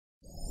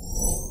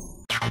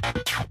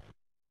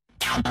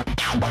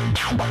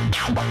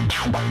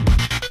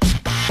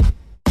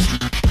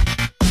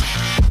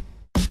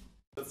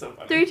That's so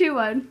funny. 3, 2,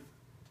 1.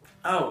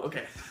 Oh,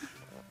 okay.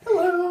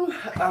 Hello.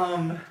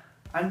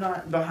 I'm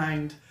not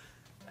behind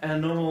a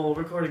normal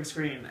recording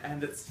screen,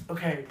 and it's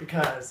okay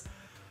because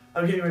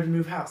I'm getting ready to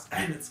move house,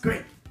 and it's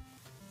great.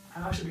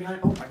 I'm actually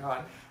behind. Oh my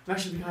god. I'm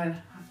actually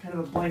behind kind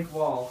of a blank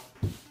wall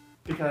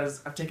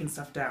because I've taken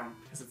stuff down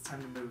because it's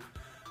time to move.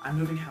 I'm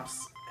moving house,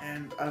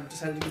 and I've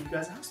decided to give you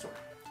guys a house tour.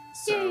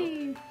 So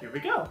Yay. Here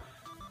we go.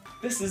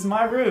 This is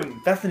my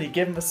room. Bethany,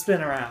 give him a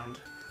spin around.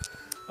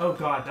 Oh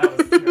god, that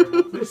was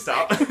terrible. Please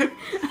stop.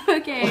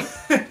 Okay,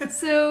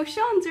 so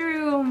Shaun's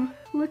room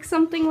looks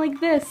something like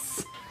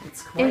this.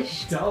 It's quite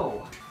Ish.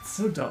 dull. It's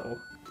so dull.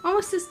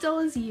 Almost as dull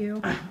as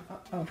you.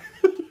 Oh.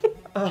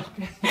 Oh.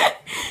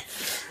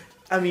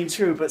 I mean,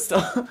 true, but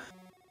still.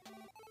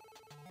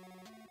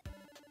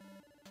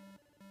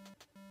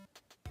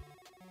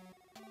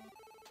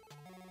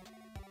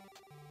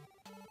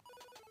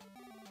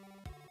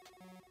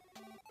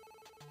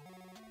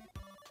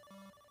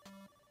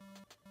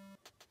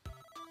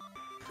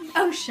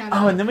 Oh, shut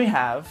Oh, up. and then we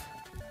have.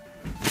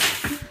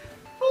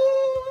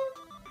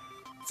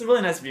 It's a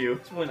really nice view.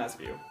 It's a really nice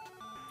view.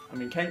 I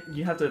mean,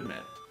 you have to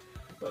admit.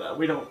 But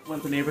we don't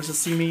want the neighbors to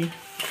see me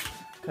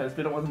because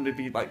we don't want them to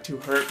be like too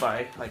hurt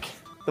by like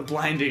the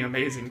blinding,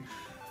 amazing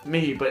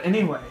me. But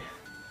anyway,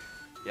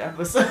 yeah.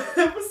 Besides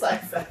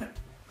that,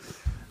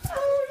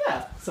 oh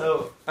yeah.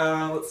 So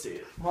let's see.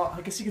 Well,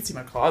 I guess you can see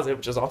my closet,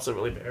 which is also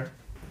really bare.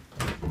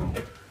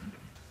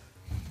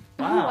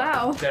 Wow.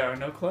 Wow. There are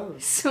no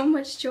clothes. So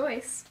much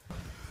choice.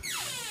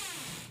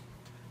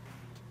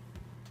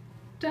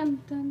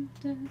 Dun dun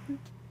dun.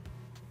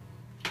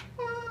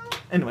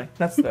 Anyway,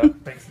 that's the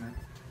basement.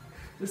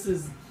 This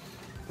is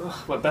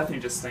what Bethany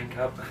just stank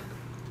up.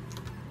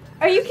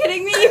 Are you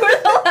kidding me? You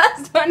were the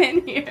last one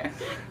in here.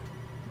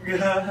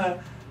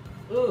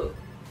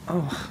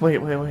 Oh, wait,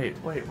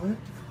 what?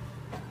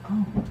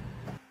 Oh.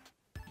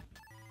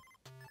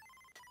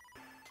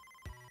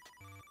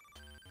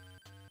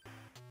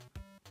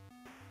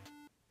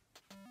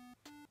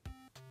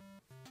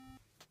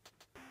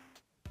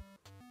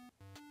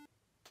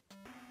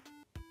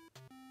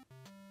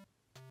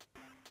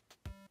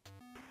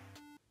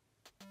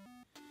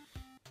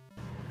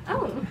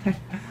 Oh.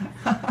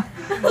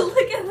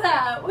 Look at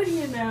that. What do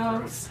you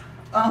know?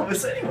 Oh,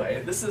 so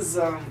anyway, this is,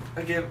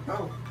 again,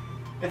 oh.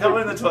 If I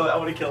went in the toilet, I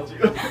would have killed you.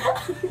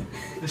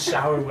 The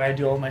shower where I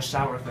do all my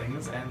shower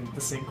things, and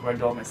the sink where I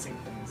do all my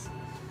sink things.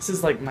 This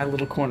is like my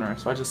little corner,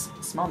 so I just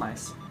smell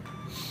nice.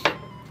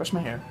 Brush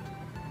my hair.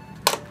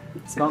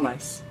 Smell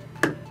nice.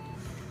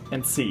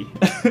 And see.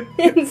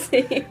 And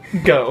see.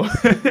 Go.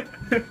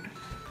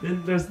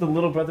 Then there's the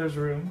little brother's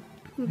room.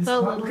 The His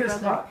little spot, look at his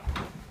brother.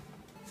 spot.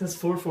 It says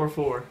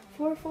 444.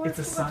 444. It's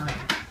a sign.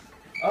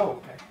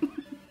 Oh, okay.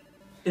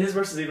 His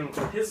room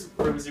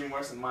is even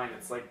worse than mine.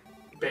 It's like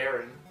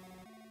barren.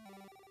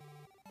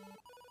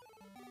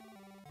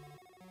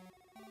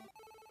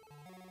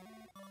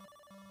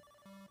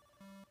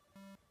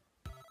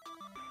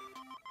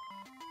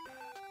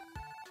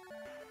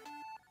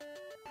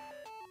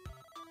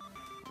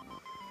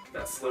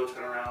 That slow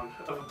turnaround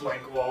of a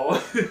blank wall.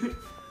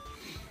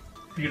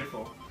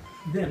 Beautiful.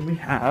 Then we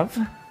have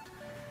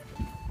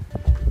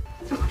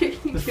What are you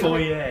the doing?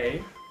 foyer.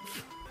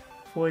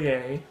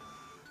 Foyer.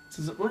 This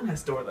is a really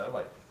nice door though.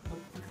 Like,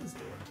 look at this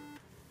door.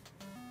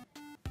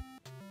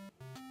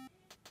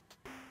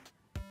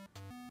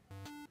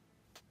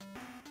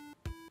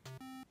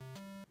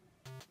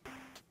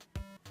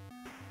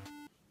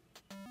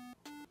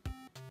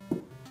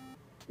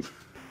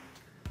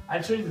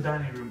 I'd show you the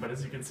dining room, but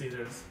as you can see,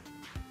 there's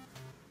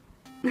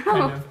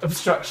kind of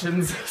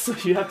obstructions, so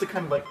you have to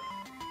kind of like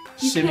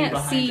You shimmy can't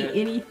behind see it.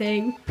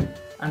 anything.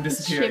 I'm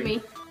disappearing.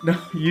 Shimmy. No,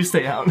 you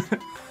stay out.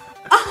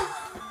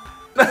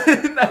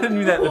 I didn't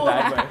mean that in a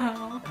bad way.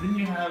 Wow. And then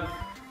you have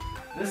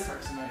this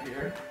person right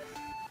here,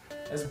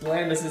 as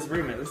bland as his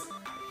room is.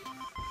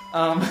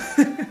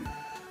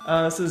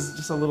 This is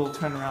just a little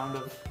turnaround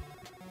of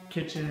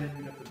kitchen.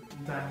 We got the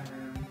dining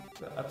room,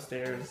 the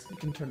upstairs. You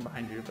can turn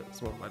behind you, but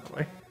as well, by the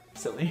way.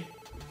 Silly.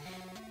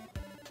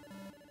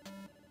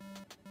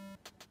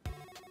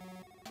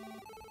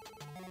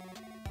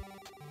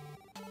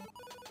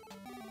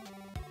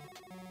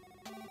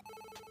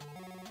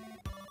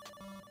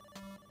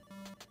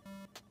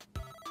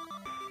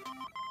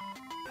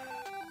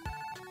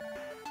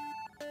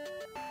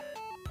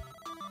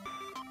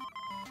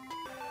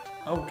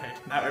 Okay,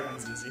 now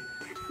everyone's dizzy.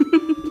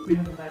 We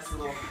have a nice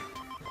little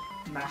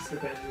master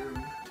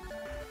bedroom,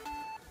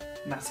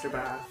 master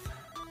bath.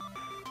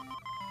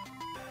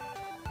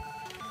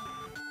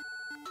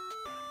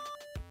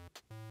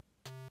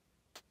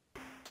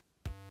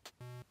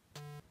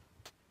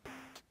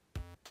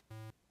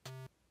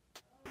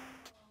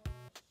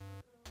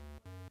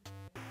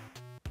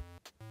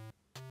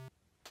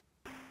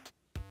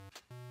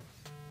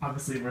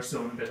 Obviously, we're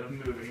still in a bit of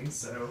moving,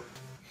 so.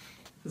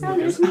 Oh,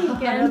 there's me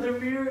again. Another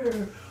mirror!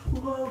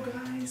 Whoa,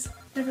 guys!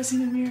 Never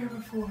seen a mirror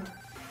before.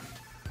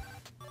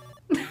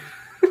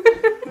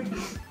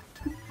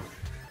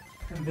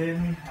 And then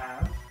we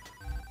have...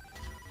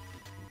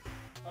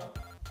 Oh,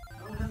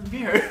 it has a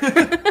mirror.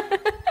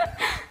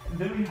 And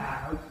then we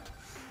have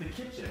the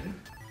kitchen.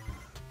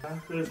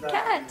 There's that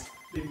Cat.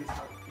 big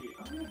metallic key.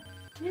 Oh, yeah.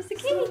 There's the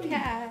kitty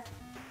cat.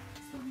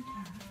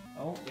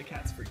 Oh, the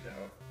cat's freaked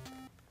out.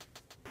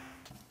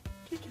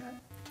 Kitty cat.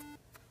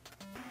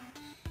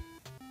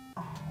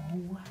 Oh,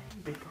 hey,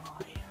 big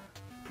boy.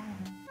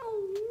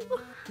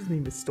 Oh. His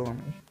name is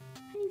Stormy.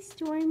 Hi,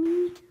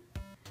 Stormy.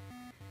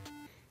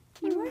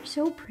 You are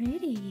so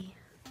pretty.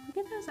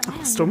 Look at those eyes.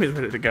 Oh, Stormy's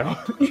ready to go.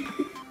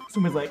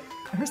 Stormy's like,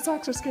 her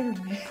socks are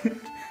scaring me.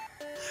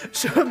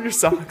 Show them your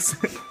socks.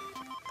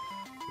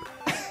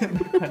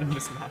 Kind of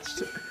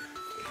mismatched.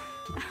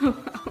 Oh.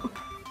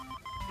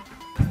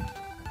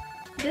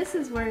 This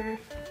is where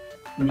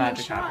The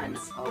magic Shaun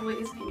happens.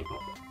 always hang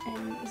out.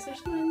 And is there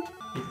someone in there?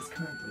 It is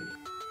currently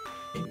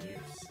in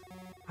use.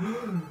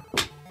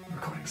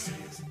 Recording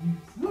studios in use.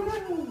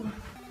 Woo!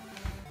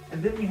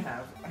 And then we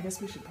have, I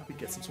guess we should probably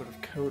get some sort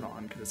of coat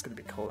on because it's going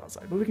to be cold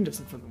outside, but we can just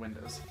look from the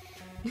windows.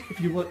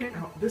 If you look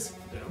out this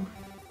window,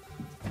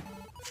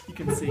 you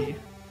can see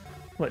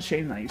what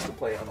Shane and I used to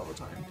play on all the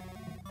time.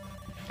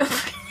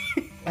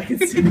 I can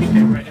see the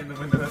camera in the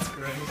window, that's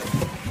great.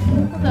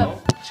 Hold up. Oh,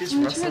 she's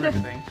I'm rustling trying to-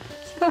 everything.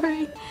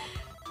 Sorry.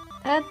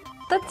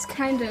 That's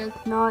kind of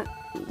not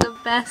the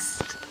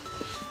best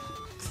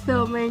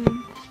filming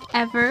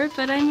ever,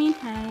 but I mean,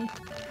 hey.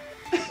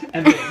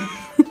 And then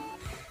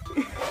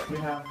we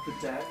have the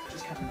deck, which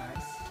is kind of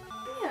nice.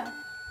 Yeah.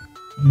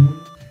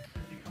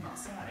 If you come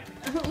outside.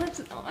 Oh, let's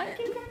not.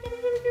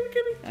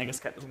 I guess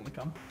Kat doesn't want to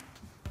come.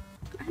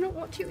 I don't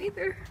want to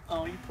either.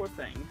 Oh, you poor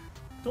thing.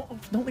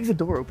 Don't leave the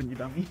door open, you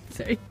dummy.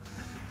 Sorry.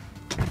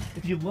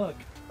 If you look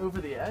over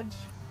the edge,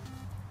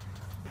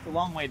 it's a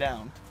long way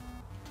down.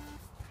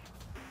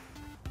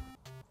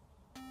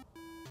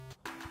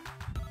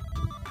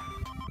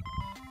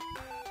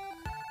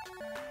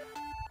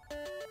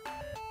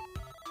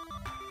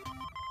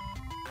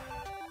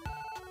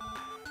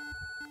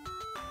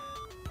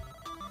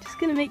 Just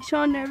gonna make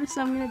Shaun nervous,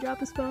 so I'm gonna drop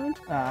his phone.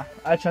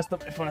 I trust the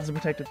phone has a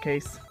protective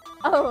case.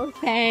 Oh,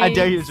 thanks. I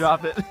dare you to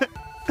drop it.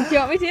 Do you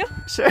want me to?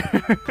 Sure.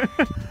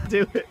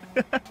 Do it.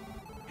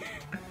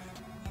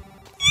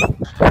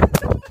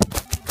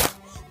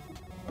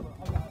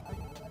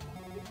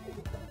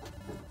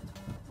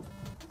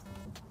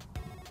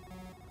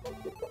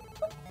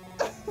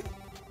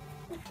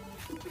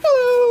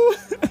 Hello.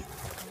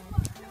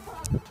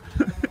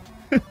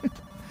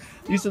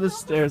 These are the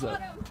stairs up.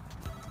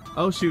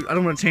 Oh shoot, I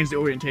don't want to change the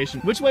orientation.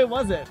 Which way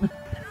was it? I don't know.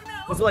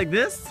 Was it like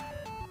this?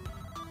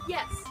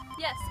 Yes,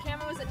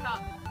 camera was at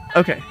top.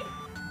 Okay.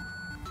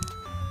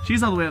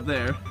 She's all the way up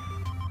there.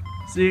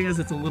 Seeing as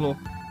it's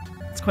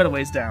quite a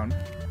ways down.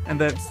 And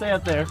then stay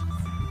up there.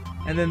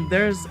 And then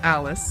there's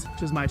Alice,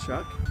 which is my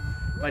truck.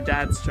 My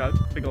dad's truck,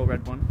 big old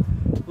red one.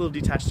 Little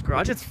detached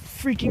garage. It's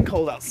freaking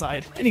cold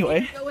outside.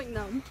 Anyway, Going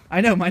numb.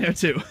 I know, mine are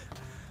too.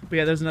 But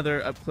yeah, there's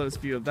another up close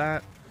view of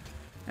that.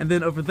 And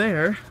then over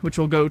there, which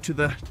will go to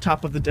the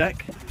top of the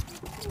deck.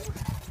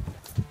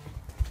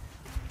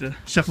 To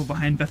shuffle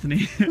behind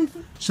Bethany.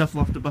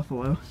 Shuffle off to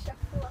Buffalo.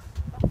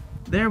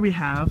 There we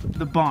have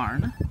the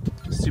barn,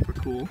 which is super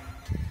cool.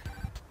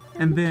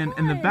 And then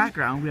in the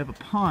background, we have a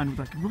pond with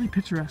like a really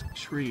picturesque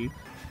tree.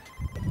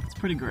 It's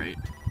pretty great.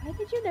 Why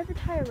did you never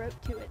tie a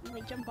rope to it and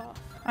like jump off?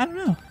 I don't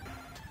know.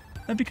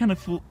 That'd be kind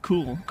of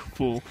cool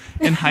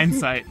in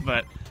hindsight,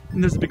 but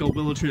and there's a big old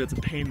willow tree that's a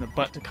pain in the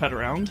butt to cut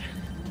around.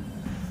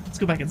 Let's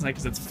go back inside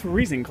because it's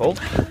freezing cold.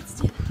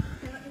 Let's do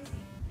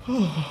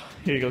it.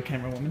 Here you go,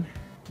 camera woman.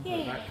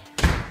 Yeah.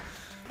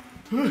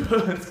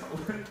 It's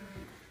cold.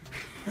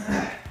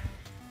 And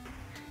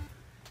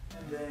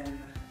then...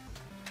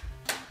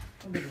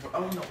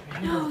 Oh no, we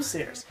have to go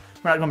upstairs.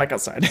 We're not going back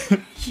outside.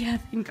 Yeah,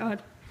 thank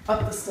God.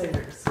 Up the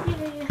stairs.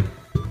 Yeah.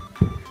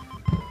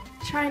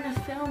 Trying to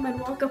film and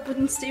walk up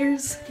the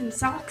stairs in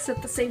socks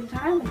at the same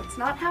time, and it's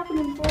not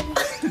happening for me.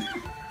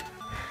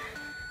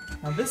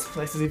 Now this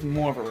place is even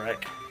more of a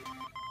wreck.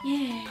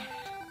 Yeah.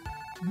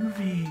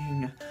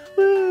 Moving.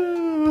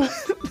 Woo!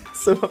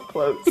 So up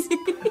close.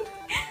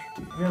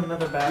 We have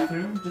another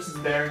bathroom, just as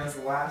barren as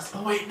the last.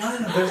 Oh wait, no,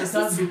 there's a It's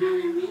not sun. a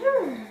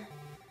mirror.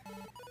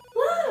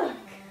 Look.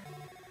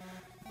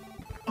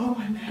 Oh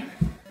my man.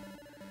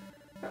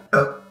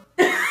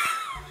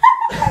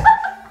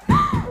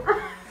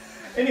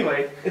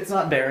 Anyway, it's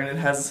not barren, it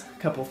has a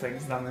couple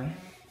things down there.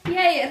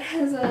 Yay, it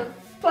has a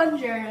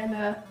plunger and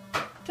a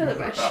toilet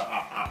brush.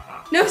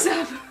 No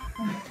stop.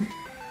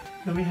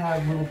 Then we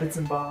have little bits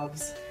and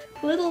bobs.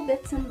 Little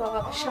bits and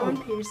bobs.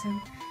 Shaun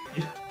Pearson.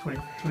 Yeah,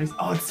 it's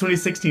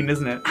 2016,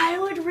 isn't it? I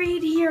would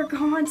read here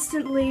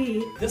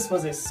constantly. This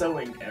was a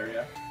sewing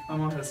area. My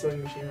mom had a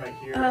sewing machine right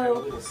here, and a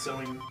little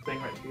sewing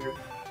thing right here.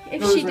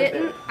 If No, it she was right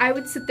didn't, there. I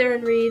would sit there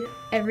and read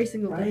every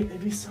single Right? day.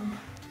 It'd be so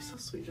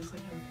sweet, just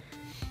like him.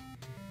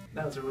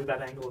 That was a really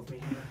bad angle of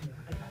me.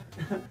 I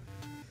got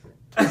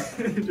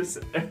it. Just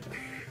sit there.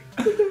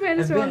 You might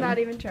as And well then- not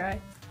even try.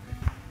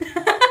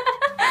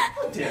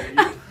 How dare you?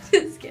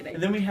 Just kidding.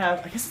 And then we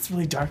have, I guess it's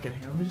really dark in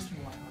here. Let me just turn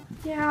the light on.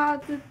 Yeah,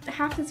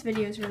 half this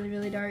video is really,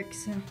 really dark,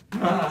 so.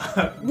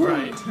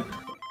 Right.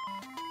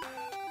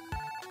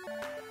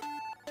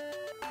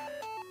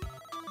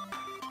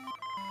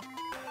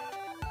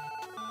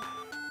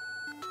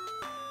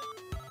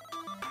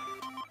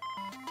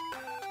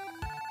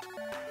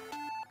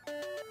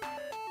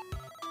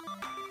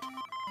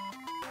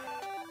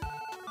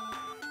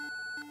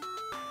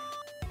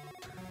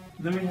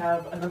 Then we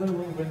have another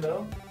little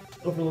window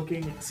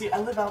overlooking. See, I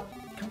live out.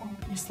 Come on,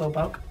 you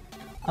slowpoke.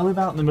 I live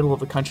out in the middle of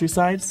the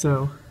countryside,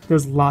 so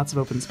there's lots of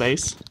open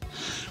space.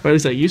 Or at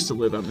least I used to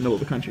live out in the middle of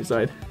the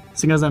countryside.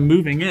 Seeing as I'm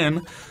moving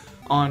in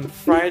on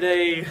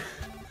Friday,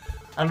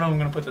 I don't know when I'm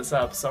gonna put this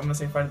up, so I'm gonna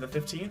say Friday the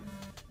 15th.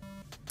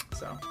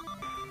 So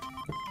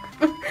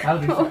that'll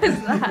be fun. What was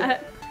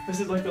that? This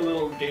is like the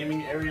little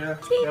gaming area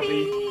TV. that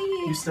we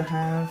used to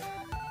have.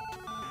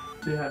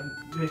 They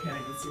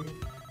can't even see.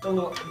 A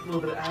little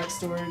bit of attic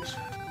storage.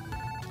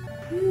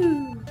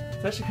 Ooh.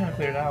 It's actually kind of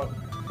cleared out.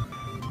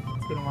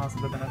 It's been a while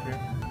since I've been up here.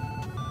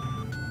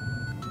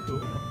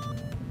 Cool.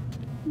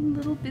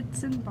 Little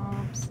bits and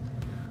bobs.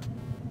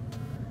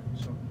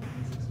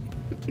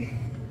 And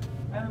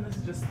then this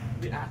is just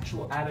the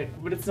actual attic,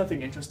 but it's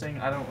nothing interesting.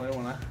 I don't really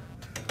want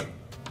to.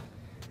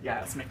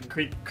 Yeah, it's making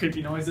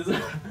creepy noises.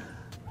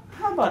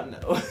 How about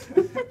no?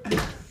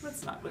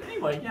 Let's not. But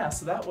anyway, yeah.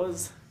 So that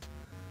was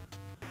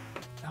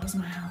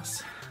my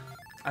house.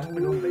 I don't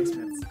want to go in the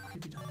basement. It's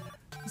creepy down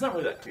there. It's not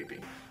really that creepy,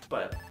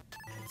 but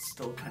it's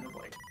still kind of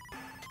like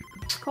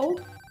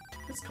Cold?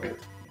 it's cold.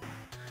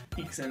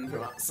 Peeks in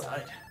from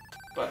outside.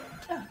 But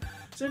yeah.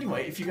 So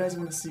anyway, if you guys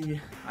want to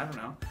see, I don't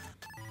know.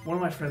 One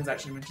of my friends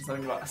actually mentioned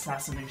something about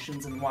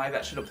assassinations and why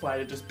that should apply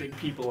to just big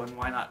people and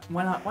why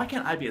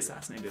can't I be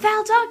assassinated?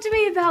 Val, talk to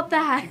me about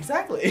that!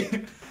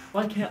 Exactly!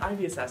 Why can't I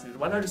be assassinated?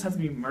 Why do I just have to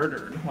be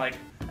murdered? Like,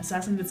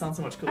 assassinated sounds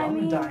so much cooler. I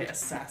want to die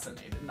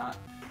assassinated, not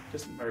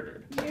just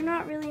murdered. You're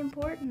not really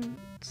important,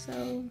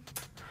 so...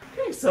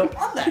 Okay, so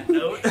on that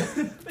note,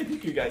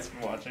 thank you guys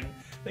for watching.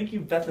 Thank you,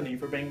 Bethany,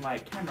 for being my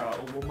camera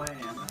woman.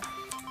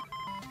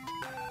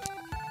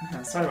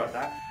 Sorry about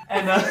that.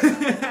 And,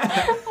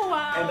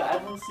 Wow. and I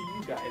will see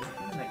you guys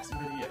in the next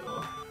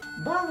video.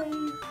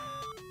 Bye!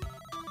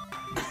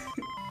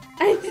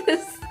 I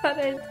just thought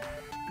I'd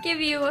give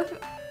you an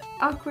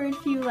awkward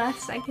few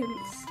last seconds,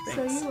 so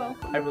Thanks. you're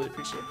welcome. I really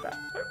appreciate that.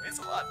 That means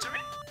a lot to me.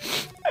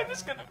 I'm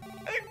just gonna...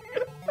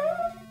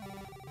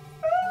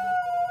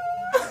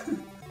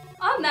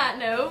 On that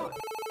note...